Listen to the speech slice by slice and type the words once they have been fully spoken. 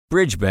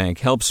Bridgebank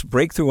helps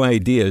breakthrough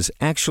ideas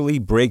actually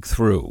break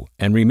through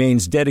and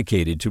remains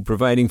dedicated to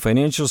providing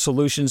financial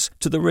solutions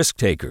to the risk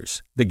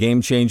takers, the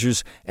game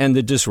changers, and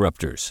the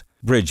disruptors.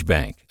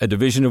 Bridgebank, a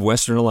division of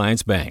Western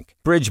Alliance Bank.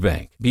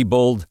 Bridgebank. Be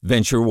bold,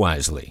 venture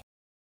wisely.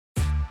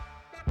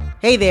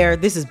 Hey there,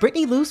 this is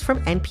Brittany Luce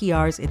from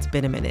NPR's It's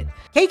Been a Minute.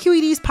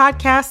 KQED's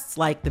podcasts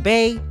like The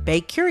Bay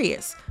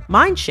Curious,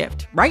 Mind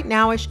Shift, Right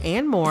Nowish,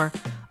 and more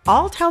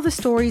all tell the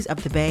stories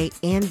of the Bay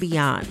and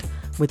beyond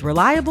with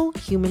reliable,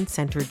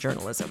 human-centered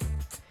journalism.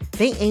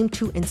 They aim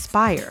to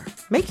inspire,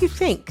 make you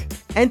think,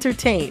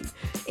 entertain,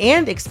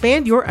 and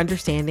expand your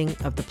understanding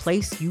of the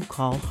place you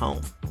call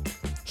home.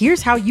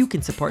 Here's how you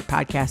can support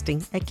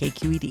podcasting at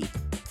KQED.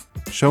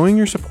 Showing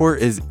your support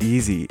is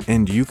easy,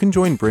 and you can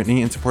join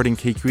Brittany in supporting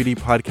KQED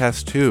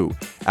Podcast too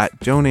at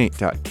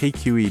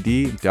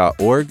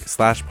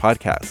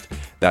donate.kqed.org/podcast.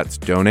 That's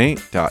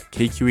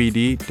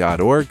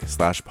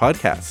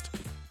donate.kqed.org/podcast.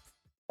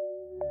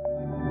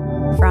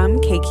 From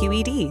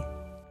KQED.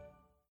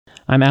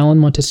 I'm Alan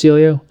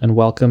Montecillo, and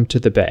welcome to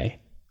The Bay,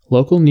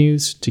 local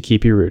news to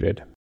keep you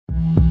rooted.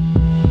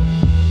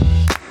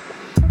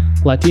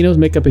 Latinos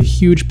make up a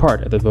huge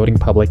part of the voting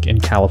public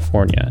in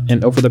California,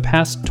 and over the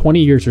past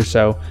 20 years or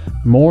so,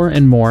 more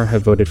and more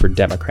have voted for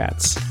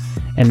Democrats.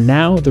 And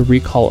now the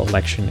recall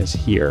election is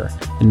here,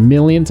 and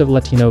millions of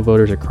Latino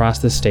voters across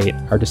the state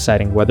are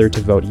deciding whether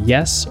to vote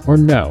yes or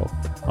no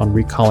on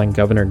recalling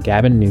Governor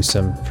Gavin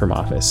Newsom from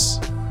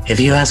office. If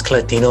you ask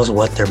Latinos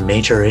what their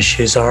major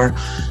issues are,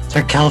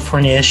 they're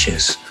California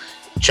issues.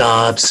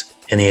 Jobs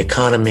and the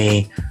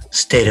economy,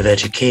 state of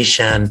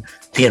education,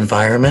 the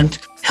environment,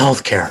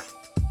 healthcare.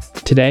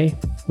 Today,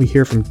 we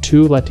hear from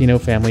two Latino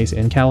families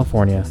in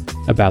California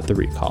about the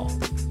recall.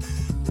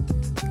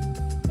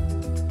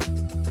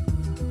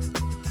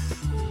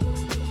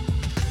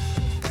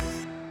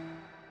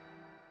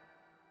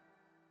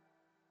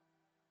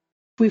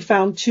 We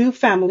found two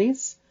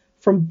families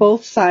from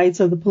both sides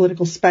of the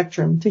political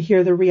spectrum to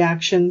hear the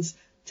reactions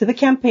to the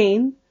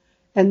campaign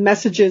and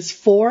messages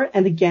for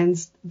and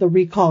against the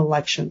recall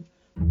election.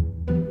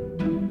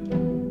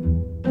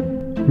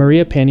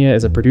 Maria Pena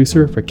is a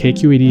producer for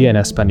KQED en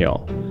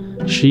Español.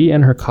 She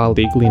and her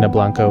colleague Lina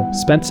Blanco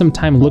spent some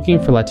time looking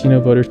for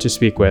Latino voters to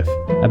speak with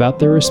about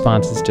their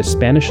responses to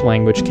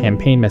Spanish-language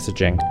campaign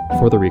messaging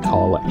for the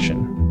recall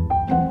election.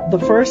 The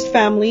first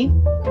family,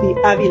 the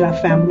Avila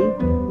family,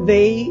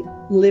 they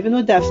live in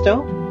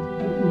Modesto.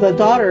 The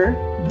daughter,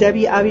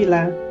 Debbie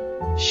Avila,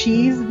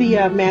 she's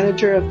the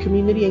manager of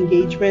community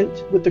engagement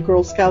with the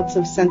Girl Scouts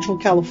of Central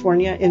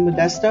California in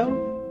Modesto.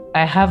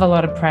 I have a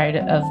lot of pride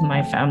of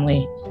my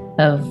family,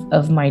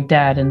 of my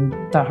dad and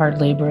the hard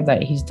labor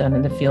that he's done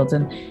in the fields,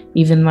 and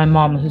even my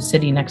mom who's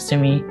sitting next to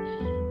me,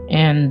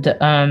 and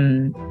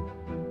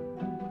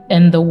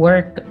the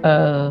work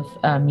of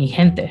mi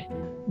gente.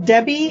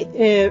 Debbie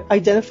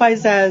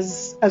identifies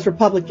as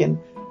Republican,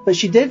 but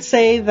she did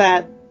say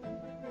that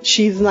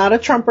she's not a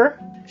Trumper.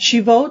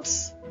 She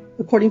votes,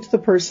 according to the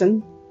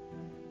person,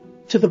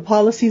 to the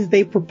policies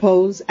they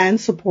propose and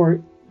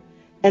support,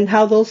 and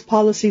how those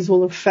policies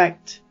will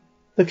affect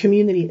the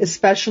community,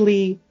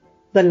 especially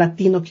the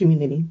Latino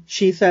community.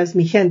 She says,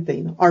 mi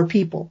gente, our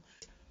people.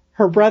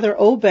 Her brother,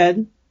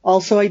 Obed,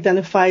 also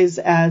identifies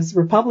as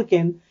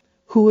Republican,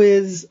 who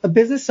is a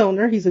business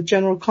owner. He's a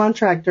general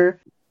contractor.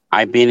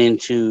 I've been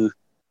into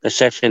the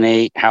Section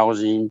 8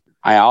 housing.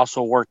 I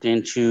also worked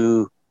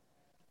into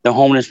the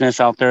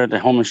homelessness out there, the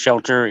homeless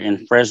shelter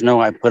in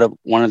Fresno. I put up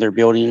one of their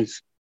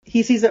buildings.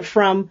 He sees it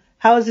from,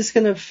 how is this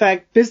going to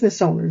affect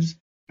business owners?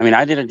 I mean,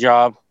 I did a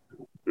job,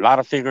 a lot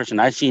of figures, and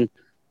I've seen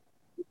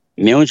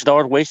millions of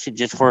dollars wasted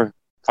just for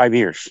 5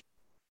 years.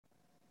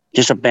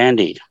 Just a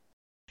Band-Aid.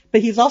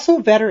 But he's also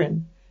a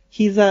veteran.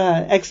 He's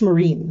a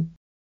ex-Marine.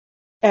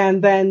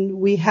 And then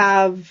we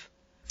have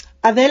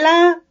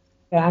Adela.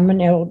 I'm an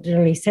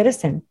elderly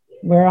citizen.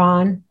 We're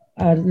on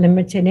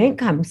limited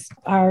incomes.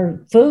 Our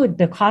food,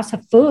 the cost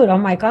of food, oh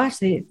my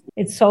gosh,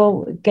 it's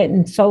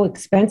getting so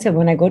expensive.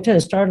 When I go to the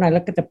store and I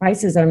look at the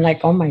prices, I'm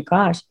like, oh my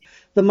gosh.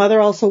 The mother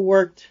also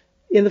worked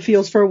in the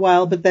fields for a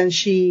while, but then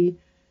she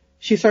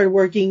started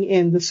working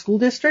in the school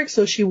district,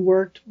 so she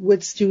worked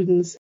with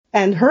students.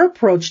 And her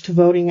approach to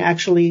voting,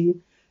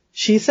 actually,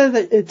 she said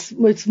that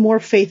it's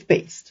more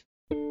faith-based.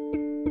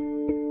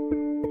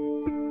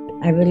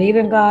 I believe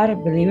in God. I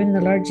believe in the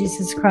Lord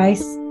Jesus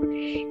Christ.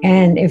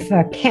 And if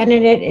a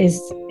candidate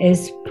is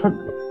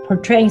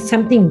portraying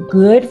something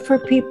good for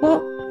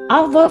people,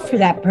 I'll vote for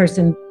that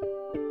person.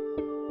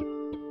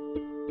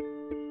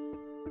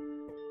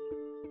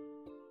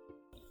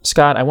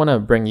 Scott, I want to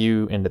bring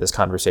you into this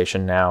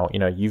conversation now. You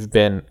know, you've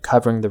been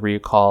covering the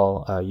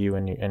recall, you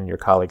and your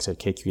colleagues at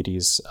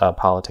KQED's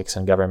Politics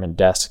and Government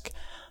Desk,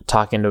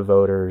 talking to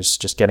voters,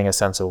 just getting a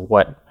sense of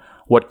what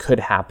could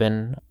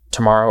happen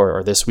tomorrow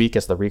or this week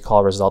as the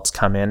recall results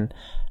come in.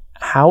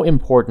 How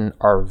important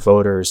are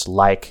voters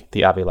like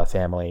the Avila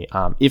family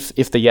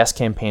if the Yes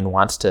campaign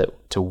wants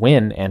to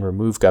win and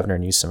remove Governor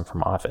Newsom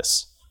from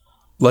office?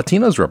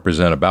 Latinos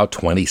represent about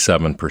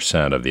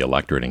 27% of the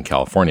electorate in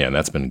California, and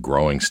that's been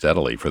growing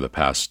steadily for the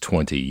past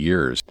 20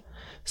 years.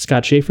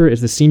 Scott Schaefer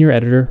is the senior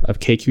editor of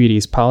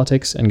KQED's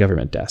Politics and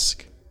Government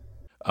Desk.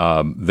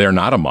 They're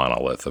not a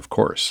monolith, of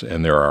course,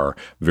 and there are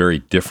very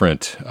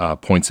different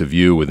points of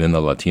view within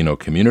the Latino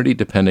community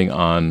depending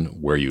on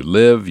where you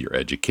live, your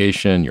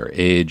education, your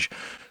age.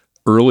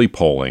 Early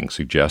polling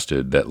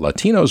suggested that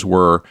Latinos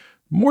were,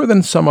 more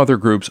than some other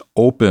groups,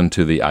 open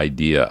to the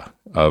idea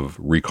of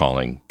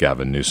recalling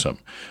Gavin Newsom.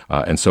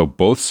 And so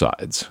both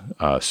sides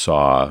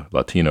saw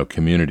Latino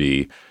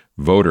community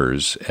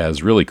voters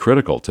as really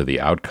critical to the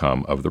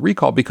outcome of the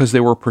recall because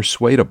they were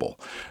persuadable,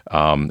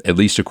 at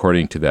least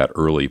according to that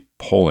early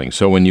polling.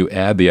 So when you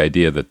add the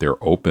idea that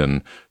they're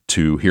open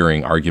to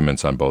hearing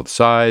arguments on both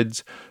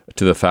sides,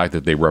 to the fact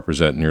that they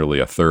represent nearly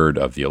a third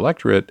of the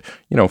electorate,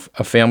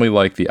 a family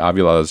like the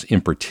Avilas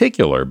in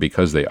particular,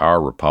 because they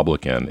are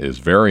Republican, is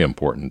very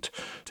important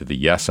to the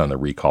yes on the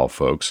recall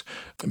folks,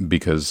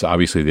 because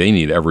obviously they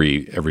need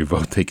every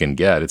vote they can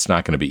get. It's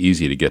not going to be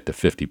easy to get to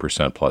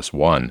 50% plus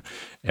one,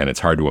 and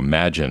it's hard to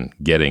imagine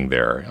getting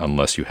there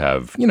unless you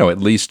have, at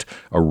least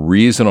a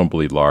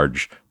reasonably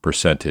large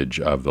percentage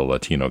of the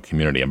Latino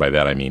community, and by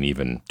that I mean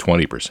even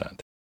 20%.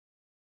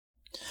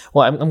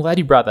 Well, I'm glad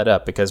you brought that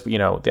up because, the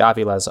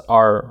Avilas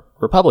are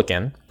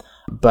Republican,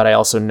 but I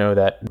also know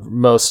that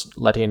most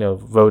Latino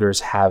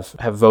voters have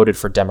voted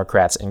for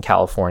Democrats in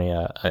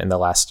California in the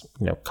last,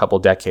 couple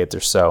decades or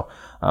so.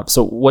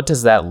 So what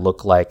does that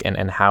look like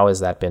and how has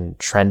that been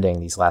trending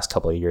these last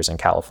couple of years in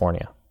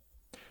California?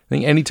 I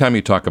think anytime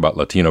you talk about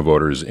Latino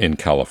voters in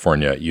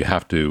California, you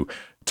have to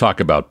talk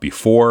about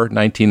before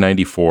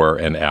 1994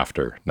 and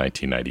after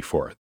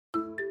 1994.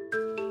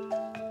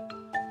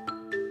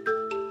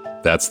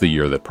 That's the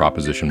year that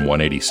Proposition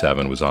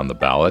 187 was on the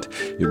ballot.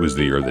 It was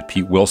the year that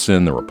Pete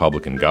Wilson, the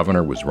Republican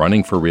governor, was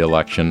running for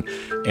re-election,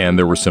 and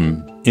there were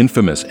some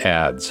infamous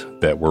ads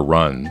that were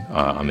run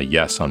on the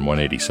Yes on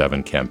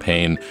 187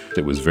 campaign.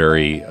 It was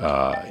very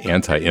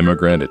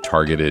anti-immigrant. It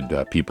targeted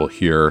people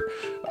here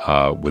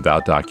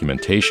without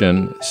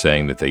documentation,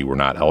 saying that they were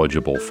not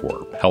eligible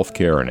for health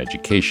care and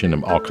education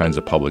and all kinds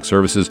of public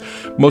services.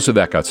 Most of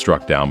that got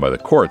struck down by the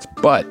courts,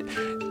 but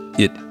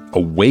it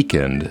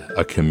awakened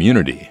a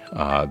community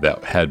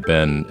that had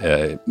been,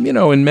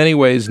 in many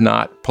ways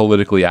not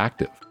politically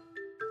active.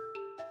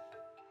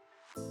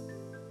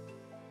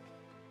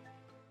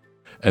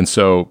 And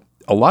so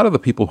a lot of the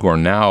people who are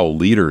now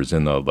leaders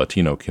in the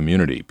Latino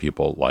community,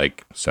 people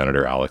like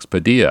Senator Alex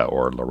Padilla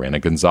or Lorena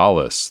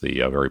Gonzalez,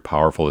 the very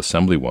powerful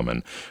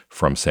assemblywoman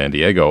from San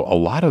Diego, a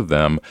lot of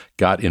them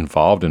got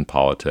involved in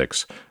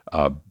politics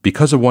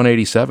because of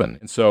 187.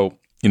 And so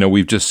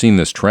we've just seen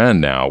this trend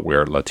now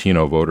where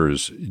Latino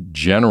voters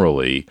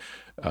generally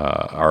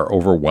are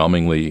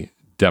overwhelmingly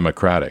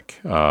Democratic.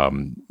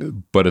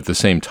 But at the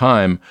same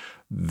time,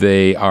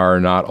 they are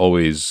not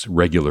always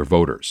regular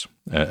voters.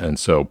 And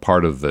so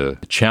part of the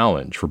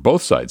challenge for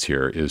both sides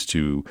here is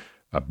to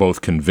both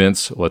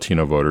convince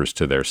Latino voters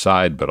to their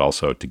side, but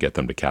also to get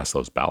them to cast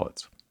those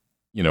ballots.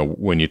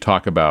 When you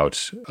talk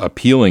about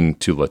appealing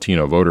to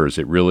Latino voters,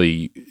 it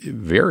really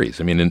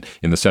varies. I mean,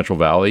 in the Central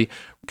Valley,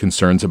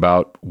 concerns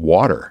about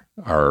water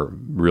are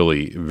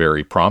really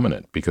very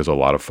prominent because a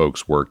lot of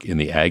folks work in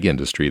the ag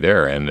industry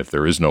there. And if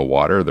there is no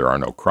water, there are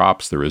no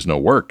crops, there is no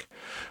work.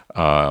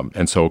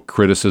 And so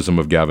criticism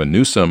of Gavin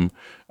Newsom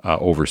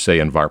over,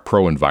 say,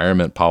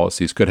 pro-environment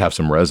policies could have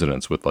some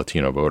resonance with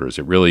Latino voters.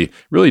 It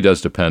really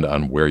does depend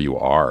on where you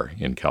are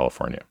in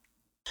California.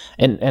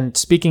 And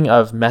speaking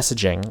of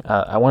messaging,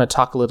 I want to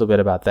talk a little bit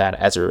about that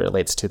as it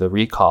relates to the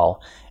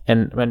recall.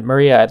 And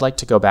Maria, I'd like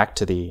to go back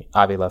to the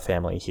Avila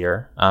family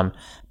here.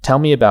 Tell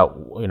me about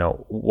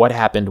what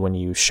happened when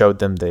you showed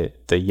them the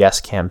Yes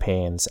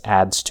campaign's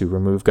ads to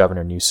remove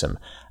Governor Newsom.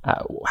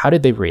 How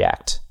did they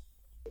react?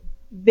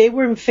 They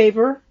were in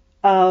favor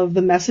of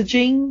the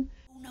messaging.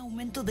 Un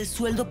aumento de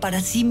sueldo para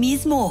sí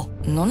mismo.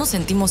 No nos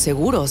sentimos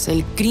seguros.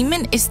 El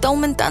crimen está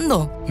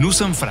aumentando.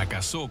 Newsom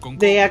fracasó con.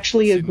 They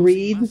actually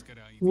agreed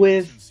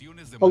with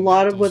a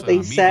lot of what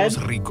they said.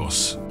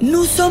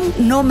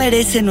 Newsom no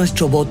merece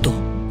nuestro voto.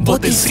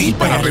 Vote sí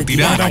para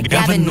retirar a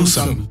Gavin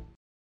Newsom.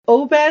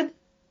 Obed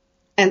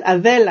and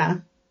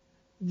Adela,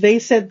 they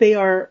said they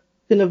are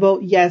going to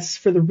vote yes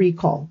for the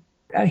recall.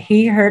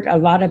 He hurt a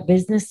lot of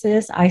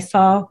businesses. I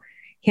saw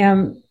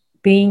him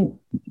being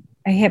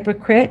a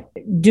hypocrite,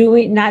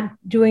 not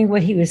doing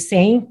what he was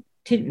saying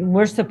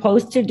we're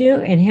supposed to do,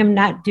 and him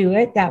not do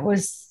it. That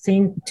was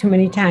seen too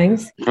many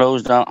times.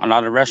 Closed down a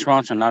lot of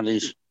restaurants and a lot of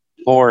these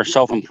poor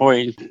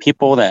self-employed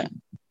people that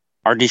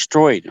are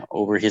destroyed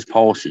over his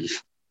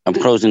policies of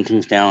closing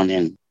things down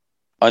and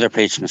other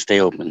places to stay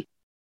open.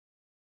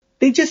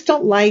 They just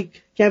don't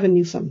like Gavin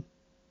Newsom.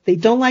 They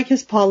don't like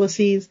his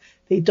policies.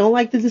 They don't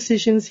like the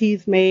decisions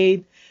he's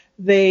made.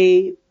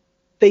 They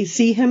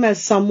see him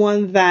as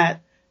someone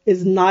that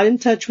is not in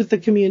touch with the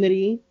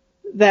community,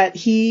 that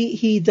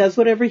he does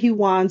whatever he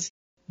wants.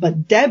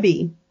 But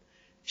Debbie,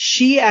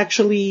 she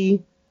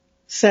actually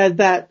said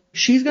that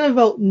she's going to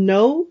vote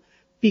no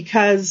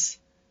because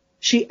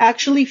she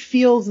actually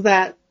feels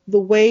that the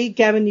way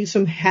Gavin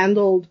Newsom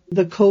handled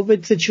the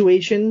COVID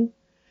situation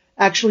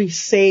actually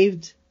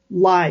saved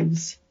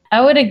lives. I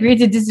would agree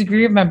to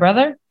disagree with my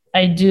brother.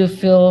 I do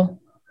feel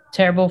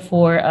terrible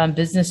for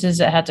businesses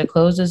that had to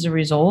close as a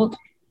result.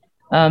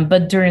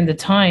 But during the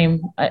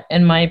time,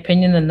 in my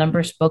opinion, the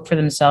numbers spoke for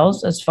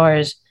themselves as far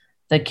as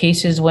the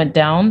cases went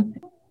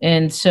down.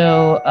 And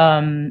so,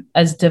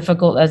 as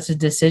difficult as the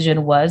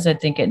decision was, I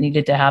think it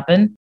needed to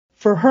happen.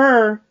 For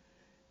her,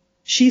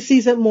 she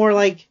sees it more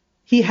like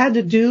he had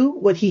to do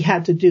what he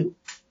had to do.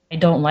 I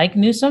don't like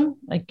Newsom.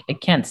 I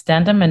can't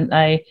stand him. And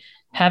I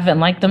haven't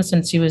liked him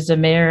since he was the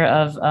mayor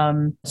of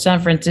San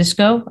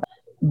Francisco.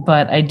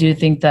 But I do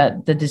think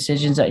that the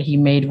decisions that he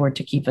made were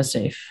to keep us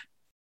safe.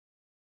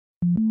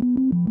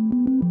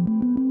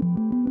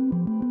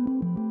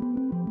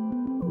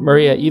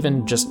 Maria,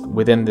 even just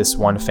within this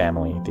one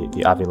family,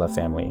 the Avila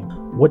family,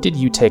 what did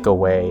you take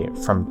away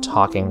from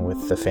talking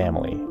with the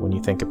family when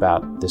you think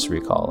about this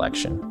recall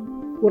election?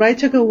 What I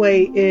took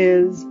away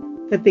is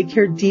that they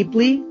care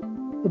deeply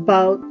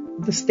about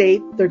the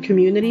state, their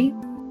community,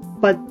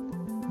 but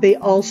they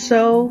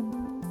also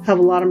have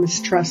a lot of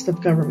mistrust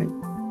of government.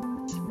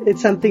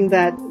 It's something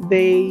that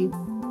they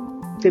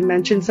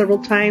mentioned several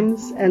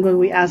times, and when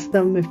we asked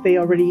them if they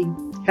already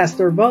cast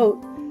their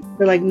vote,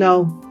 they're like,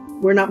 no,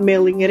 we're not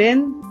mailing it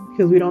in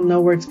because we don't know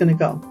where it's going to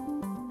go.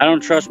 I don't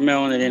trust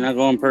mailing it in. I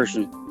go in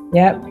person.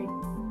 Yep.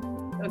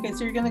 Okay,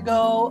 so you're going to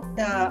go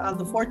on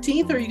the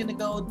 14th, or are you going to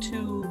go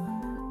to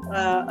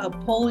a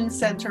polling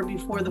center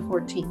before the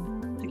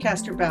 14th to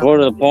cast your ballot? Go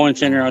to the polling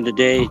center on the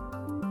day.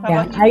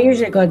 Yeah, I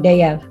usually go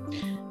day of.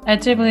 I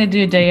typically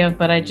do day of,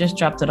 but I just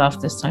dropped it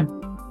off this time.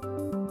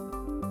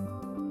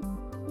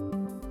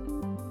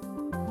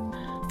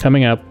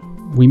 Coming up,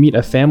 we meet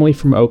a family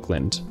from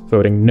Oakland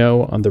voting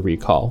no on the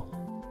recall.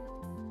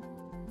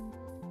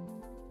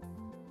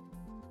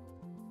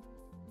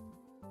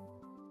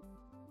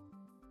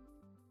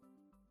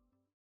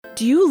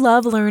 Do you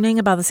love learning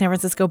about the San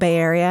Francisco Bay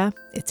Area,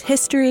 its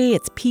history,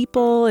 its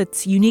people,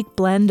 its unique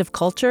blend of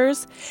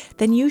cultures?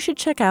 Then you should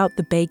check out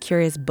the Bay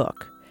Curious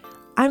book.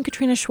 I'm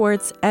Katrina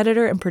Schwartz,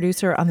 editor and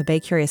producer on the Bay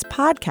Curious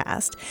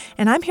podcast,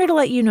 and I'm here to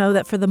let you know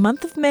that for the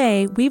month of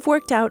May, we've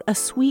worked out a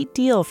sweet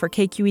deal for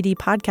KQED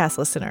podcast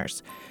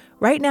listeners.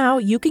 Right now,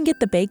 you can get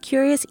the Bay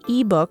Curious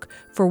ebook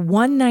for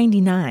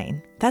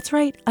 $1.99. That's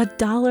right,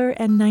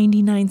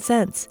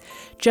 $1.99.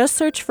 Just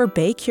search for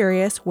Bay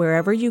Curious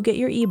wherever you get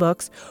your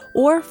ebooks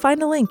or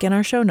find a link in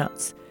our show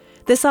notes.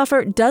 This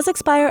offer does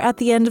expire at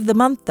the end of the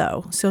month,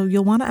 though, so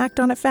you'll want to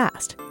act on it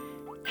fast.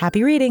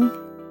 Happy reading!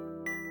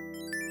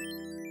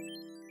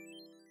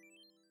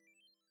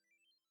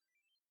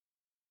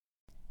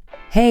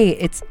 Hey,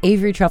 it's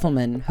Avery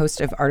Trufelman,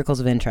 host of Articles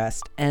of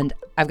Interest, and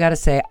I've got to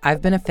say,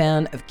 I've been a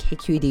fan of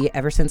KQED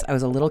ever since I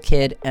was a little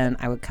kid, and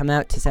I would come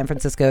out to San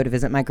Francisco to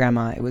visit my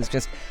grandma. It was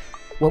just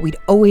what we'd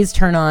always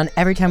turn on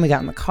every time we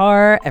got in the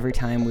car, every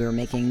time we were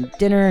making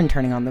dinner and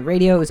turning on the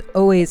radio. It was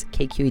always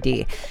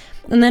KQED.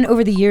 And then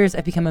over the years,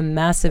 I've become a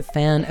massive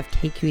fan of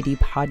KQED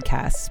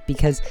podcasts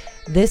because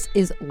this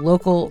is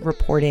local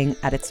reporting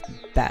at its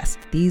best.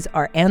 These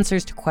are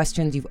answers to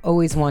questions you've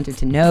always wanted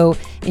to know,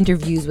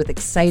 interviews with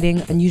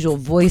exciting, unusual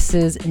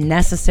voices,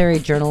 necessary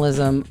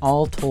journalism,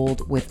 all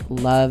told with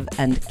love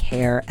and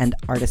care and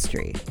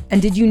artistry.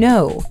 And did you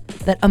know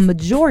that a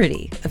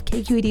majority of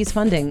KQED's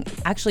funding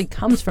actually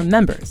comes from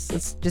members?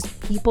 It's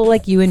just people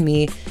like you and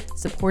me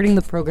supporting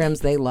the programs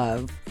they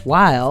love,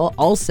 while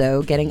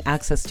also getting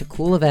access to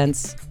cool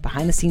events,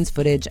 behind-the-scenes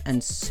footage,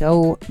 and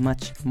so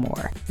much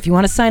more. If you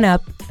want to sign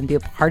up and be a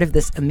part of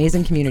this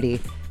amazing community,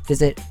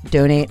 visit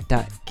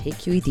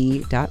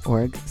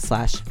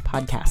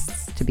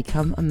donate.kqed.org/podcasts to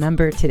become a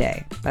member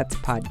today. That's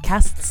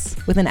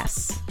podcasts with an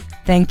S.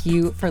 Thank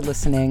you for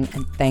listening,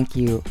 and thank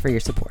you for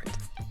your support.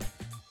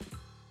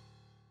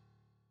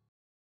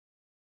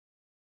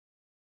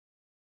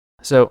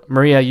 So,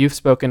 Maria, you've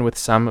spoken with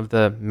some of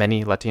the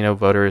many Latino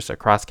voters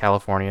across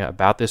California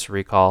about this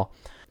recall.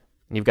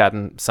 You've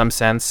gotten some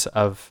sense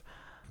of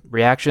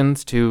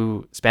reactions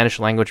to Spanish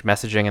language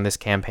messaging in this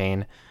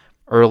campaign.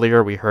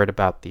 Earlier, we heard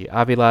about the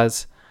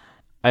Avilas.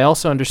 I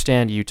also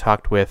understand you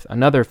talked with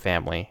another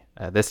family,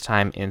 this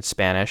time in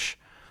Spanish,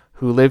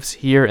 who lives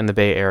here in the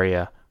Bay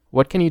Area.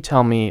 What can you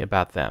tell me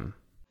about them?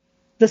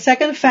 The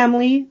second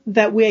family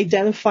that we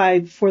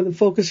identified for the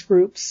focus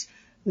groups,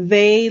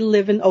 they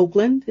live in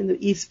Oakland, in the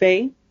East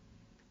Bay,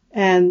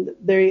 and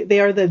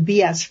they are the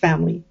Diaz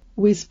family.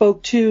 We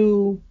spoke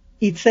to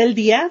Itzel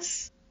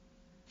Diaz.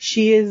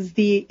 She is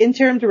the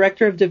interim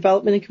director of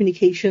development and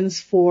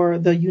communications for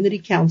the Unity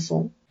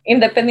Council.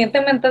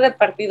 Independientemente de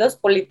partidos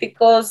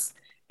políticos,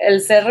 el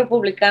ser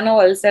republicano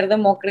o el ser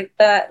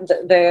demócrata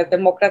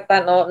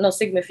no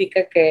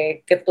significa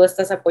que tú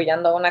estás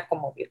apoyando a una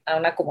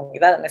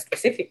comunidad en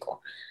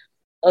específico.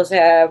 O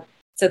sea,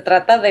 se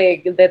trata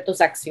de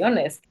tus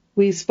acciones.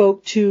 We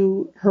spoke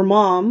to her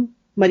mom,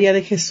 Maria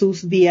de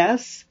Jesus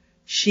Diaz.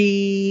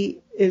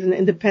 She is an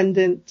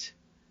independent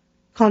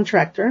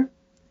contractor.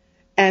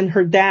 And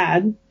her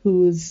dad,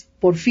 who is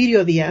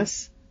Porfirio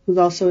Diaz, who's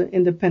also an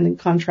independent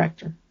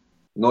contractor.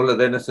 No le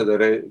den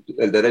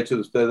el derecho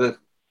de ustedes,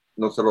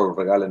 no se lo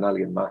regalen a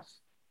alguien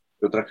más.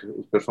 Que otras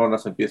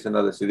personas empiecen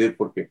a decidir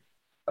porque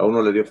a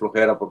uno le dio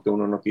flojera porque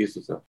uno no quiso.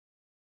 O sea.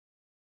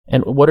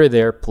 And what are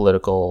their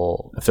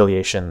political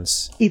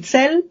affiliations?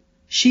 Itzel,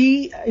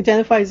 she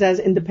identifies as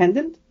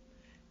independent,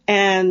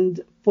 and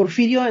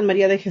Porfirio and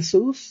Maria de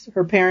Jesus,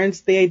 her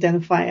parents, they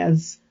identify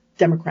as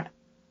Democrat.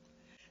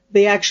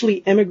 They actually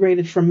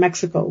immigrated from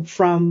Mexico.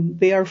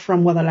 They are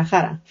from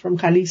Guadalajara, from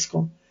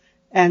Jalisco.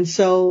 And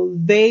so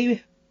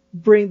they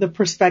bring the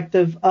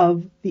perspective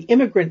of the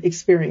immigrant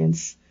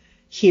experience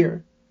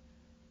here.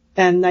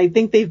 And I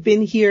think they've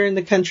been here in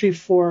the country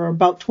for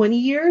about 20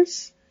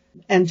 years.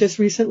 And just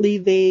recently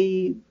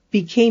they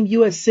became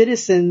U.S.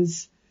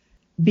 citizens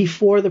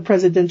before the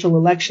presidential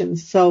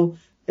elections. So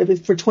it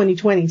was for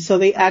 2020. So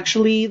they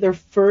actually, their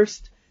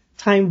first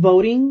time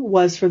voting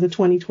was for the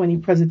 2020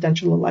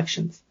 presidential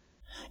elections.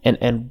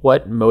 And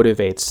what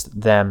motivates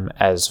them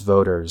as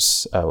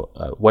voters?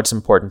 What's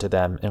important to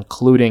them,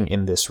 including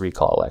in this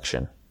recall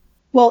election?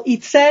 Well,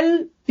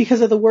 Itzel,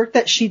 because of the work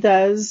that she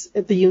does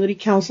at the Unity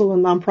Council, a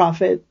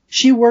nonprofit,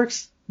 she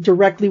works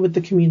directly with the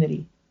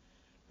community,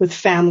 with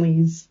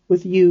families,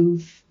 with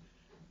youth,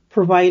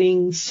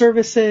 providing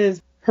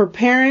services. Her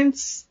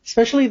parents,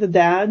 especially the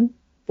dad,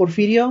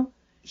 Porfirio,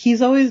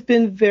 he's always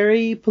been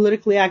very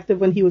politically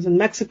active when he was in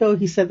Mexico.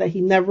 He said that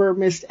he never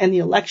missed any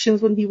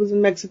elections when he was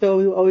in Mexico.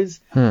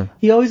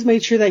 He always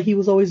made sure that he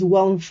was always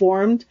well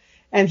informed.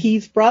 And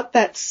he's brought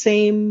that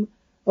same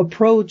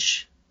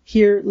approach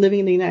here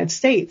living in the United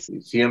States.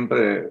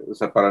 Siempre, o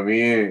sea, para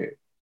mí,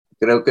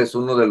 creo que es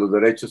uno de los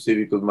derechos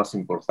cívicos más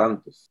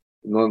importantes.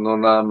 No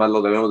nada más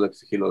lo debemos de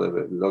exigir, lo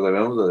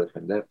debemos de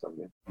defender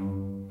también.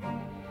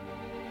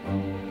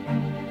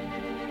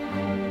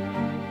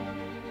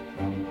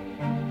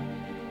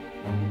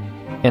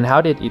 And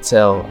how did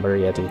Itzel,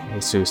 Maria de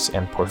Jesus,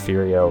 and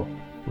Porfirio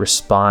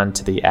respond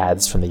to the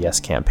ads from the Yes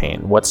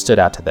campaign? What stood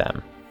out to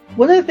them?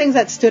 One of the things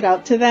that stood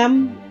out to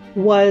them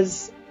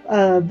was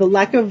the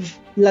lack of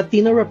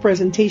Latino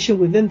representation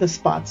within the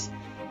spots,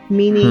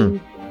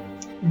 meaning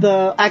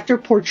the actor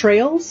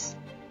portrayals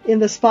in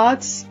the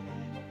spots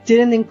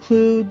didn't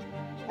include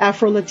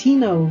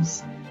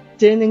Afro-Latinos,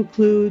 didn't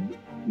include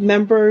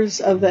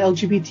members of the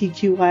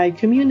LGBTQI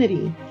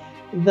community.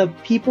 The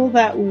people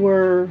that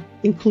were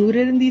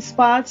included in these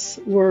spots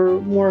were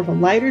more of a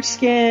lighter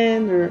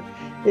skin, or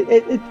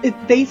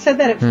they said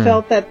that it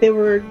felt that they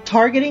were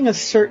targeting a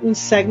certain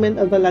segment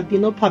of the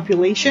Latino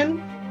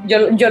population.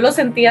 Yo lo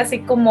sentía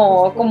así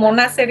como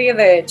una serie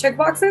de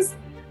checkboxes,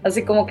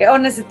 así como que,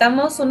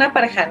 necesitamos una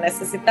pareja,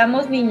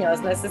 necesitamos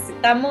niños,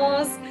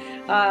 necesitamos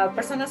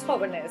personas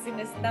jóvenes y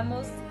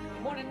necesitamos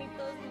morenitos.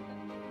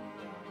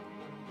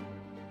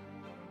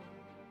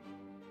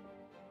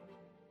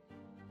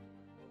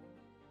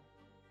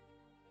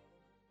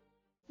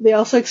 They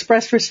also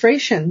expressed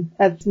frustration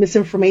at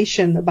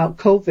misinformation about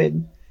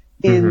COVID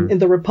in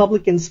the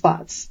Republican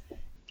spots.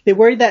 They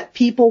worry that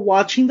people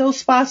watching those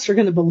spots are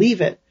going to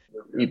believe it.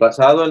 Y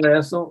basado en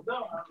eso,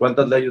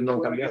 ¿cuántas leyes no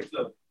han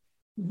cambiado?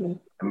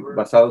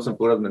 Basados en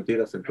puras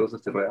mentiras, en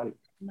cosas irreales.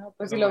 No,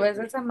 pues si lo ves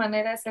de esa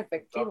manera es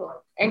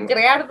efectivo. En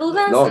crear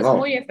dudas es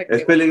muy efectivo.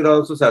 Es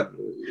peligroso, o sea,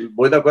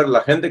 voy de acuerdo,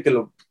 la gente que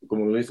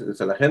como lo dice, o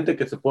sea, la gente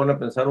que se pone a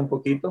pensar un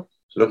poquito,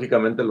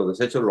 lógicamente los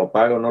desechos lo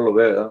apaga o no lo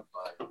ve, ¿verdad?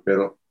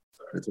 Pero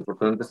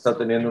desafortunadamente está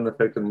teniendo un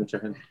efecto en mucha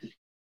gente.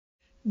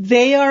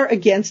 They are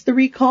against the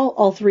recall,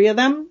 all three of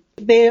them.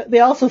 They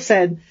also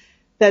said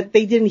that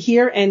they didn't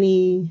hear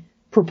any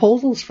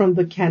proposals from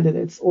the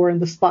candidates or in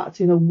the spots.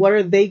 What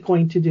are they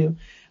going to do?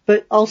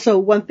 But also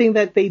one thing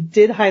that they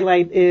did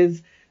highlight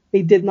is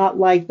they did not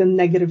like the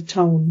negative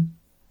tone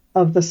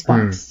of the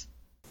spots.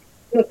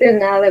 No tiene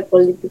nada de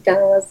política,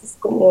 nada más es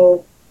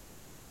como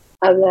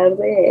hablar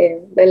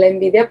de la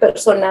envidia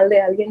personal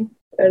de alguien,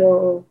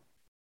 pero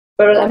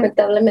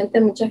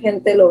lamentablemente mucha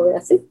gente lo ve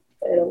así,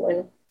 pero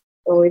bueno,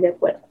 estoy de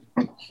acuerdo.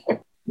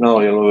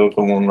 No, yo lo veo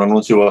como un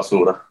anuncio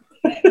basura.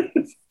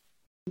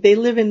 They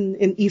live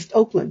in East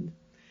Oakland.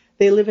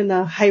 They live in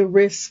a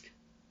high-risk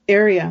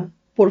area.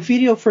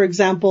 Porfirio, for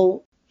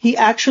example, he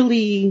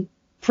actually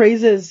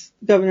praises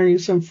Governor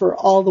Newsom for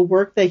all the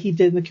work that he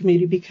did in the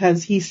community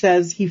because he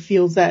says he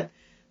feels that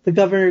the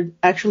governor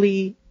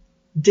actually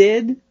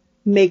did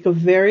make a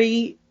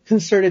very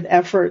concerted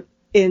effort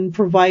in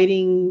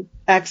providing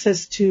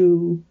access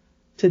to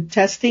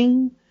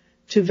testing,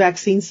 to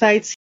vaccine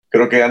sites.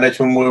 Creo que han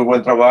hecho un muy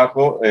buen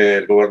trabajo.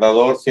 El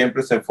gobernador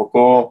siempre se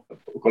enfocó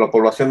con la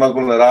población más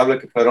vulnerable,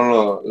 que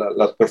fueron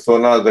las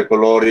personas de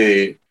color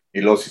y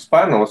los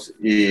hispanos.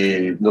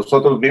 Y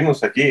nosotros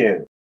vimos aquí.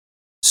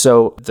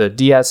 So the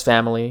Diaz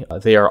family,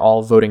 they are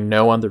all voting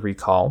no on the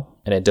recall,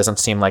 and it doesn't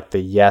seem like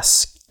the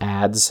yes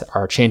ads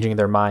are changing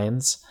their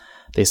minds.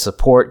 They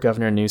support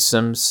Governor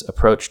Newsom's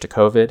approach to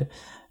COVID.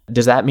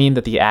 Does that mean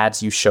that the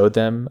ads you showed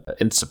them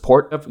in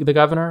support of the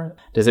governor,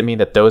 does it mean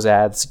that those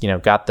ads,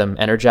 got them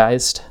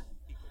energized?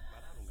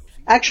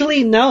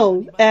 Actually,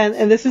 no.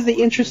 And this is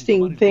the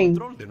interesting thing.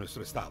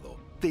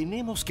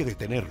 Tenemos que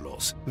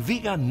detenerlos.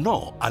 Diga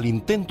no al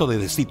intento de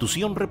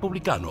destitución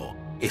republicano.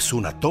 Es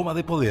una toma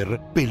de poder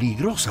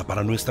peligrosa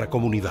para nuestra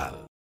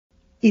comunidad.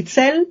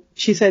 Itzel,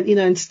 she said,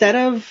 instead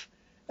of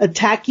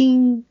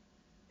attacking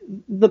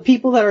the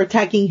people that are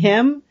attacking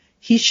him,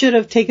 he should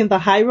have taken the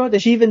high road.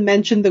 And she even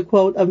mentioned the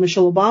quote of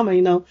Michelle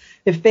Obama,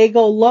 if they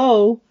go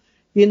low,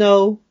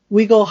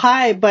 we go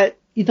high, but,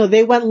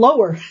 they went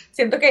lower.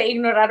 Siento que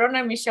ignoraron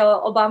a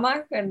Michelle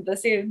Obama and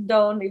decir,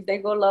 if they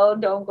go low,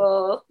 don't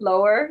go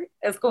lower.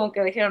 Es como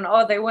que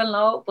dijeron, they went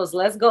low, pues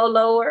let's go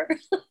lower.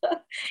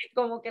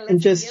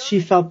 And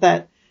she felt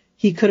that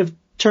he could have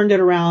turned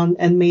it around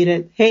and made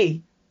it,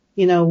 hey,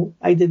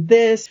 I did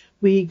this.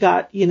 We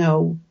got,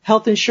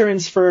 health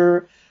insurance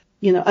for,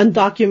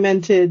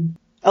 undocumented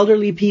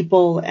elderly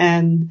people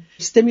and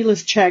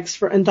stimulus checks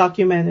for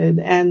undocumented.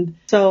 And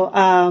so,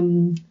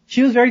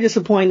 she was very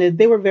disappointed.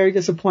 They were very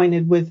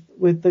disappointed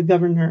with the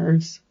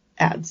governor's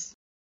ads.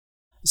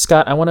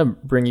 Scott, I want to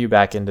bring you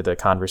back into the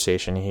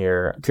conversation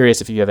here. I'm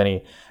curious if you have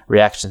any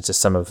reactions to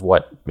some of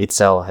what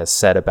Itzel has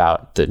said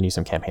about the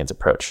Newsom campaign's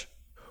approach.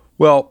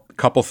 Well, a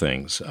couple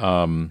things.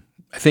 I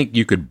think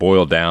you could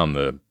boil down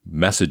the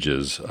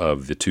messages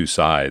of the two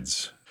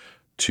sides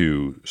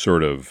to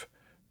sort of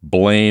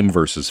blame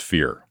versus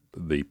fear.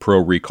 The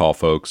pro-recall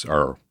folks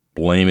are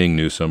blaming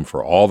Newsom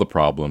for all the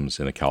problems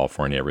in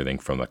California, everything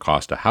from the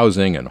cost of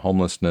housing and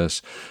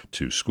homelessness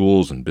to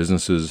schools and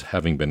businesses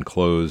having been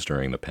closed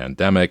during the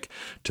pandemic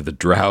to the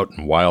drought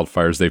and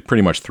wildfires. They've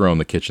pretty much thrown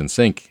the kitchen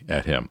sink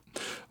at him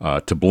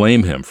to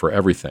blame him for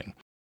everything.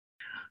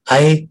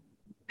 I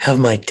have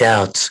my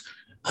doubts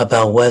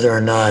about whether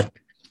or not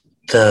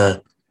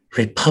the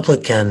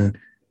Republican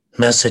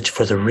message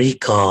for the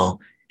recall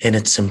in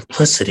its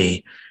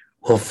simplicity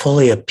will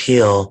fully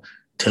appeal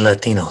to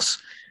Latinos.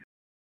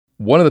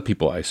 One of the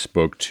people I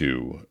spoke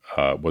to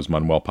was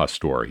Manuel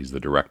Pastor. He's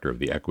the director of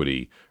the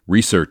Equity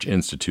Research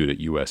Institute at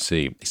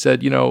USC. He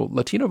said,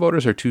 Latino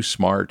voters are too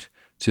smart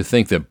to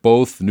think that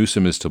both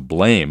Newsom is to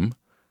blame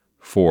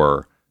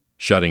for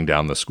shutting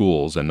down the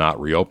schools and not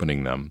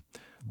reopening them,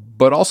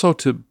 but also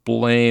to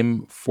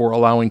blame for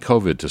allowing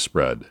COVID to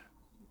spread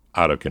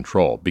out of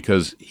control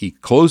because he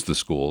closed the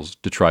schools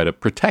to try to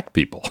protect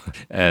people.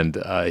 And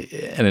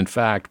in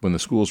fact, when the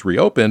schools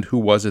reopened, who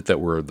was it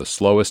that were the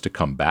slowest to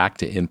come back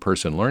to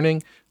in-person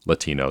learning?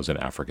 Latinos and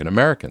African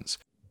Americans.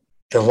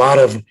 A lot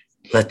of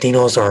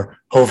Latinos are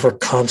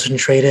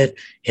over-concentrated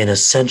in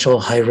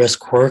essential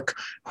high-risk work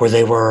where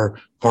they were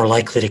more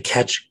likely to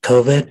catch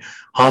COVID,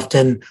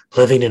 often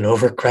living in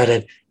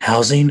overcrowded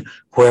housing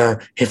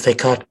where if they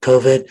caught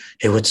COVID,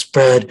 it would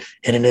spread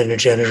in an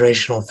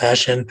intergenerational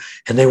fashion,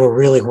 and they were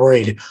really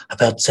worried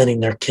about sending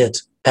their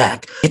kids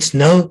back. It's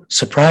no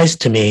surprise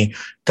to me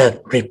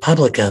that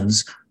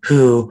Republicans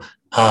who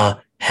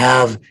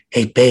have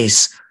a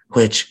base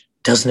which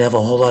doesn't have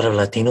a whole lot of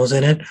Latinos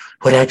in it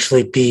would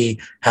actually be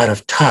out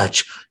of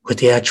touch with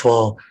the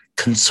actual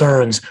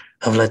concerns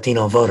of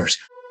Latino voters.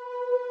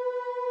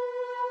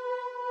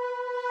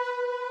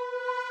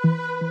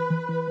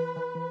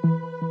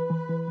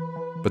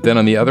 But then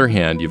on the other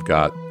hand, you've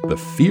got the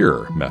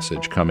fear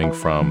message coming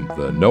from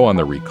the No on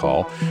the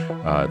Recall,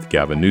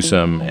 Gavin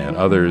Newsom and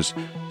others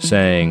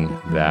saying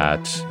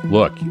that,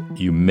 look,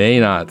 you may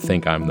not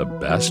think I'm the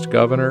best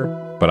governor,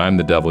 but I'm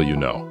the devil you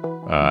know.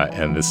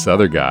 And this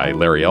other guy,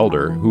 Larry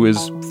Elder, who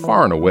is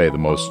far and away the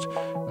most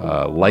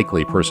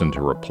likely person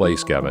to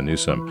replace Gavin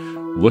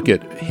Newsom, look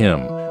at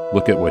him.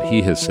 Look at what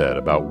he has said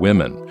about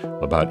women,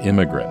 about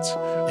immigrants,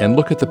 and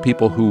look at the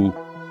people who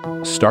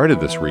started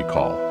this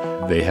recall.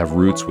 They have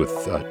roots with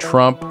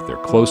Trump. They're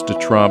close to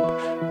Trump.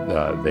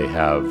 They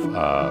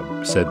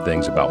have said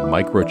things about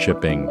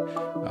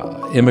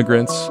microchipping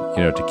immigrants,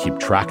 to keep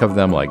track of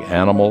them like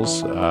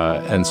animals.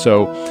 And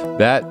so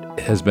that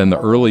has been the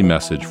early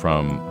message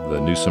from the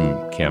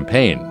Newsom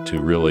campaign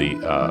to really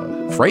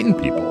frighten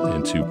people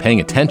into paying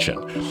attention.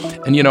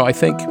 And, I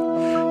think,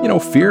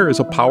 fear is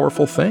a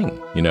powerful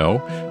thing,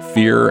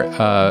 Fear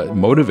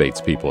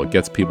motivates people. It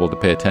gets people to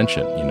pay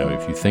attention.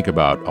 If you think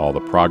about all the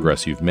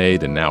progress you've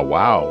made and now,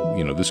 wow,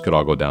 this could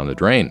all go down the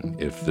drain.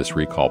 If this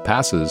recall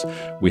passes,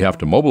 we have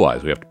to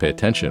mobilize. We have to pay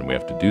attention. We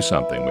have to do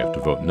something. We have to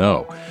vote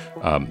no.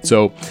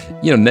 So,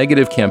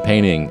 negative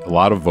campaigning, a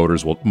lot of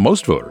voters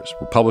most voters,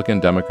 Republican,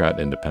 Democrat,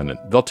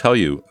 Independent, they'll tell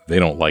you they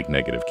don't like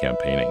negative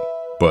campaigning.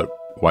 But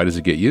why does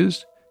it get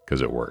used?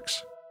 Because it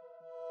works.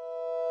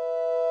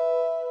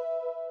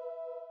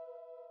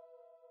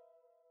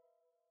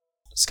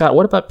 Scott,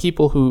 what about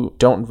people who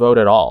don't vote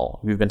at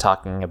all? We've been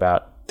talking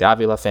about the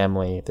Avila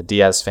family, the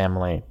Diaz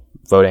family,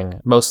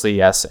 voting mostly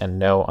yes and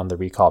no on the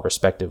recall,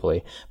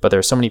 respectively. But there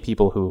are so many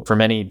people who, for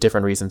many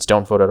different reasons,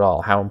 don't vote at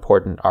all. How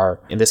important are,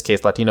 in this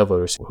case, Latino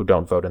voters who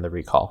don't vote in the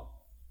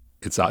recall?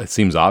 It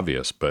seems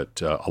obvious,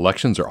 but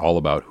elections are all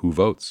about who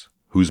votes,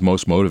 who's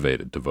most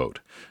motivated to vote,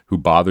 who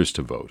bothers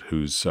to vote,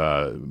 who's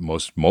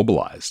most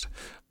mobilized.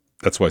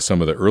 That's why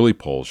some of the early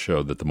polls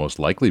showed that the most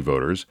likely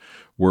voters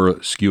were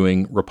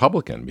skewing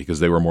Republican because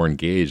they were more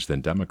engaged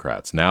than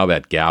Democrats. Now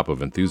that gap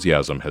of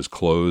enthusiasm has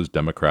closed.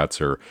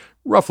 Democrats are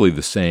roughly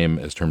the same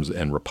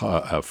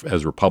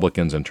as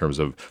Republicans in terms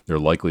of their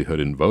likelihood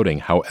in voting.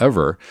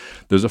 However,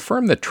 there's a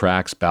firm that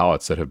tracks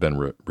ballots that have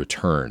been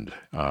returned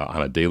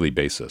on a daily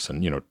basis.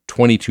 And,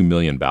 22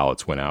 million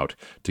ballots went out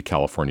to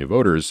California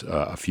voters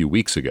a few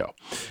weeks ago.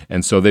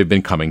 And so they've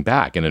been coming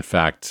back. And in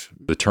fact,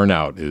 the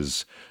turnout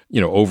is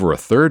over a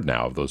third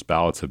now of those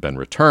ballots have been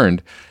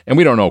returned. And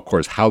we don't know, of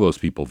course, how those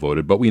people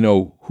voted, but we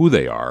know who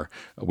they are.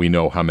 We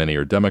know how many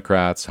are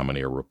Democrats, how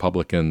many are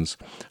Republicans,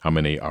 how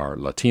many are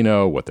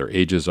Latino, what their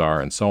ages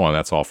are, and so on.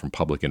 That's all from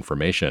public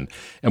information.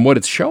 And what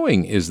it's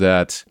showing is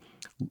that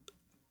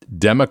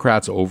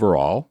Democrats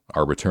overall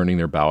are returning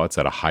their ballots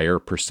at a higher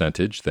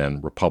percentage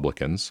than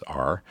Republicans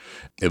are,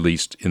 at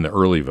least in the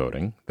early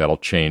voting. That'll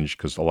change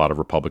because a lot of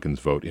Republicans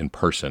vote in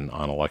person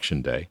on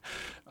Election Day.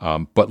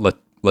 But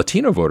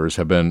Latino voters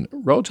have been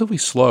relatively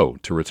slow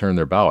to return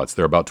their ballots.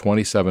 They're about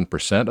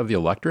 27% of the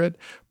electorate,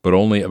 but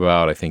only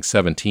about, I think,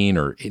 17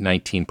 or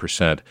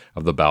 19%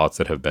 of the ballots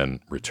that have been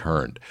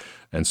returned.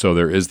 And so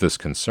there is this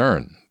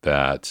concern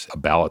that a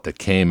ballot that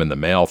came in the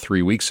mail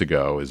 3 weeks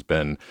ago has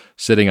been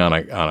sitting on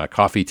a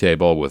coffee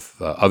table with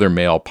other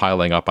mail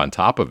piling up on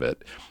top of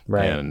it.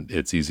 Right. And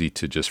it's easy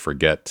to just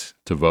forget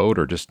to vote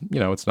or just,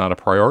 it's not a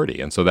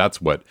priority. And so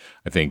that's what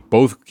I think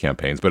both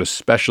campaigns, but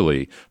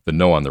especially the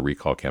No on the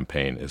Recall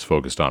campaign is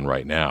focused on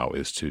right now,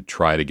 is to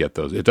try to get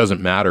those. It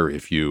doesn't matter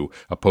if you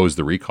oppose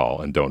the recall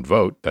and don't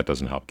vote. That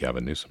doesn't help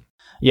Gavin Newsom.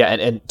 Yeah.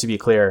 And to be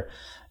clear,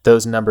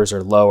 those numbers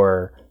are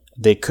lower.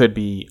 They could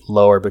be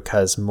lower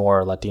because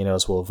more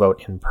Latinos will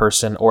vote in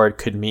person, or it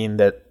could mean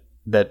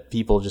that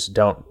people just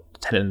don't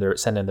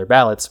send in their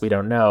ballots. We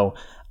don't know.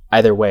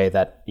 Either way,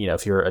 that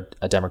if you're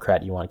a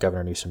Democrat, you want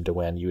Governor Newsom to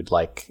win, you would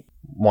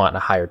want a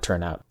higher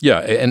turnout. Yeah,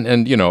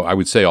 and I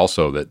would say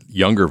also that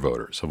younger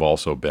voters have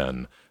also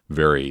been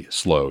very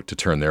slow to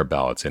turn their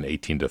ballots in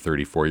 18 to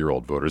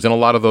 34-year-old voters. And a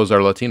lot of those are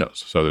Latinos.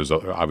 So there's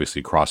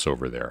obviously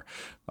crossover there.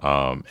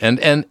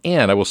 And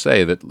I will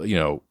say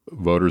that,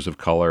 voters of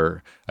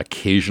color,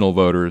 occasional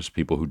voters,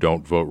 people who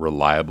don't vote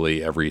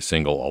reliably every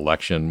single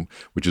election,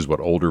 which is what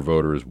older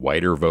voters,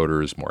 whiter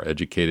voters, more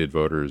educated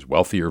voters,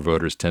 wealthier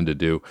voters tend to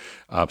do.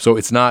 So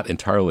it's not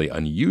entirely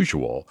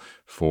unusual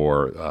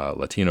for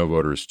Latino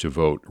voters to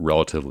vote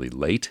relatively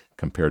late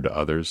compared to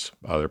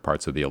other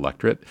parts of the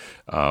electorate.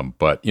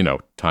 But,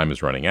 time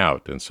is running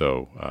out. And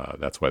so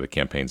that's why the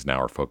campaigns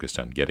now are focused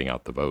on getting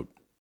out the vote.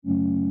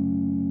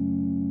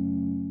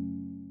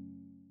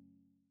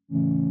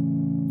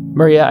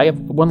 Maria, I have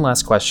one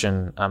last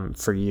question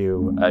for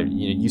you.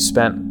 You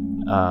spent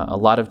a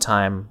lot of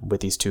time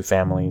with these two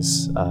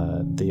families,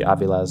 the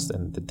Avilas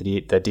and the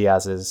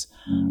Diazes.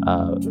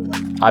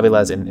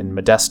 Avilas in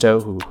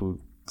Modesto, who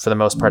for the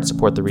most part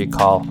support the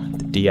recall,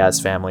 the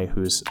Diaz family,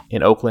 who's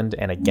in Oakland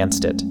and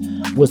against it.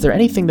 Was there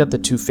anything that the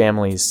two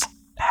families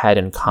had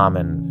in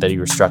common that you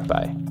were struck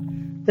by?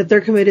 That they're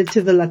committed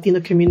to the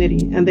Latino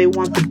community and they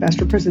want the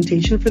best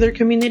representation for their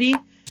community.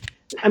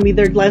 I mean,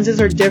 their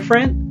lenses are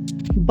different,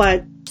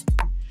 but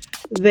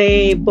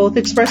they both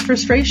express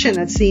frustration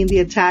at seeing the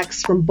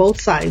attacks from both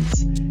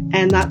sides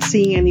and not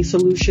seeing any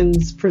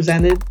solutions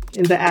presented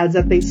in the ads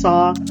that they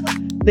saw.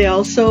 They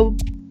also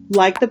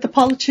like that the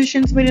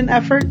politicians made an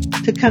effort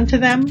to come to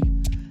them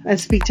and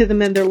speak to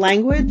them in their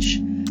language,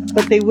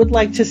 but they would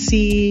like to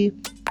see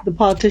the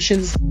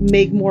politicians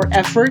make more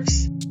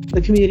efforts,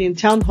 the community and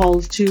town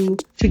halls, to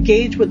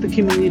gauge what the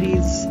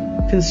community's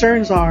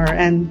concerns are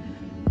and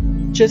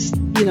just,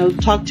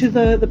 talk to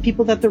the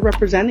people that they're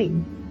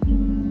representing.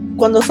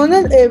 Cuando son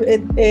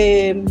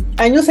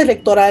años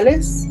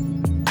electorales,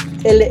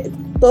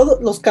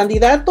 todos los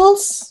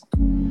candidatos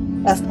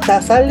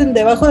hasta salen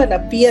debajo de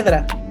la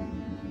piedra,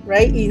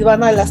 right? Y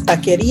van a las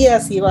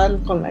taquerías y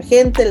van con la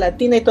gente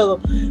latina y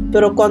todo.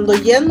 Pero cuando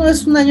ya no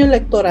es un año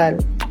electoral,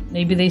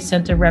 maybe they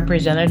sent a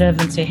representative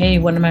and say, hey,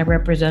 one of my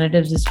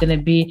representatives is going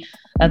to be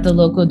at the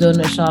local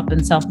donut shop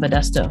in South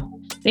Modesto.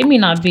 They may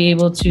not be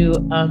able to,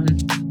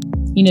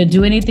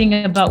 do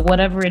anything about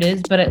whatever it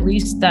is, but at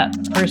least that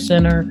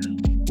person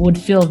would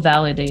feel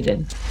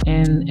validated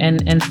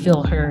and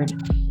feel heard.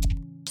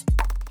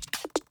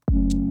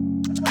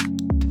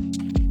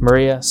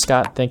 Maria,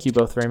 Scott, thank you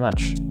both very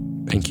much.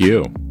 Thank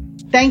you.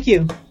 Thank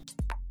you.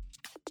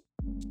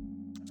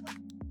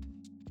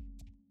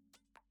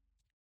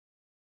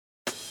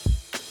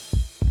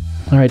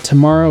 All right,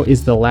 tomorrow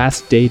is the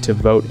last day to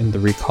vote in the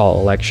recall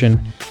election.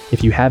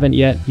 If you haven't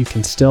yet, you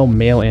can still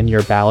mail in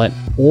your ballot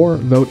or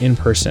vote in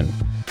person.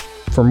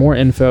 For more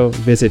info,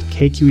 visit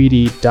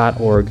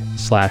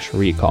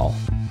kqed.org/recall.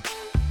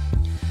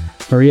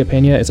 Maria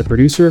Peña is a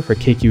producer for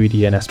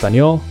KQED en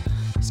Español.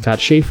 Scott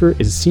Schaefer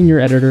is senior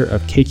editor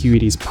of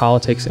KQED's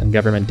Politics and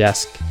Government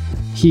Desk.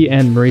 He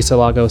and Marisa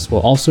Lagos will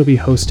also be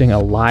hosting a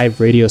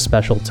live radio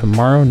special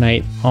tomorrow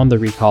night on the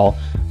recall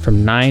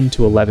from 9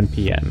 to 11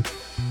 p.m.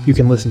 You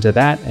can listen to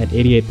that at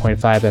 88.5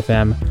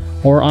 FM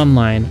or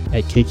online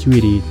at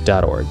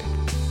kqed.org.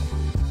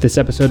 This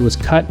episode was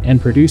cut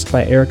and produced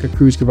by Erica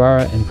Cruz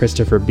Guevara and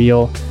Christopher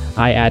Beal.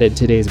 I added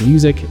today's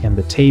music and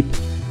the tape.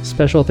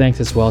 Special thanks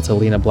as well to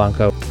Lena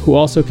Blanco, who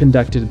also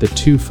conducted the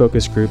 2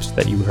 focus groups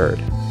that you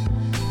heard.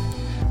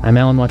 I'm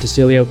Alan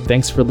Montecillo.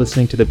 Thanks for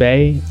listening to The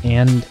Bay,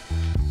 and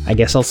I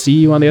guess I'll see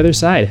you on the other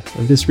side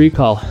of this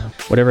recall.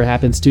 Whatever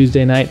happens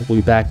Tuesday night, we'll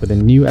be back with a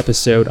new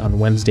episode on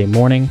Wednesday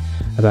morning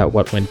about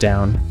what went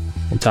down.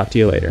 We'll talk to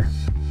you later.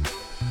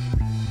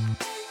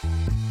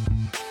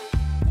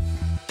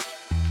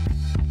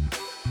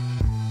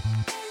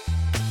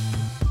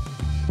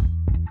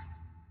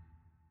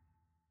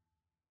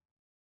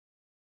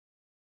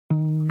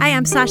 Hi,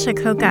 I'm Sasha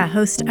Coca,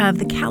 host of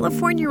the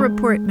California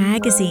Report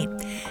magazine.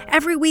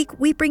 Every week,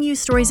 we bring you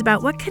stories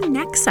about what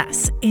connects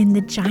us in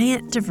the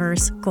giant,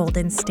 diverse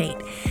Golden State.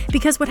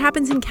 Because what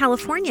happens in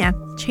California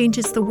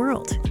changes the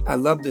world. I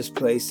love this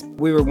place.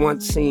 We were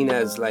once seen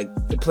as like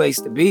the place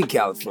to be,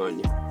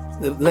 California.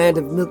 The land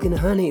of milk and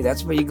honey.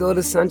 That's where you go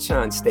to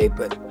Sunshine State,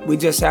 but we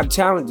just have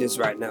challenges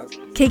right now.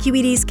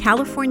 KQED's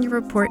California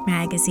Report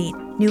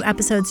magazine. New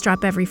episodes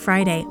drop every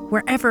Friday,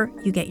 wherever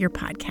you get your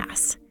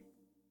podcasts.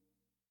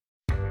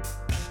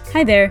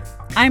 Hi there,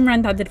 I'm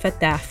Rand Abdel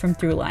Fattah from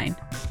Throughline.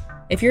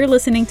 If you're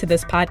listening to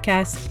this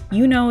podcast,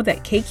 you know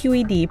that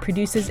KQED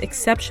produces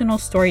exceptional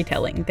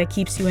storytelling that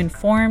keeps you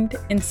informed,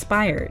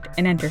 inspired,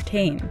 and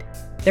entertained.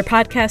 Their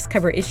podcasts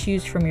cover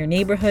issues from your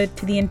neighborhood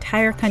to the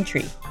entire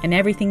country and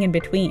everything in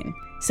between.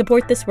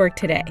 Support this work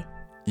today.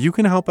 You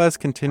can help us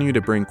continue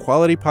to bring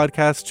quality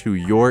podcasts to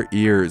your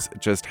ears.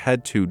 Just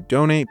head to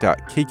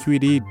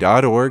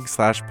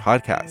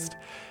donate.kqed.org/podcast.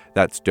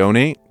 That's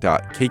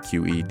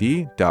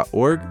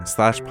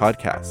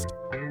donate.kqed.org/podcast.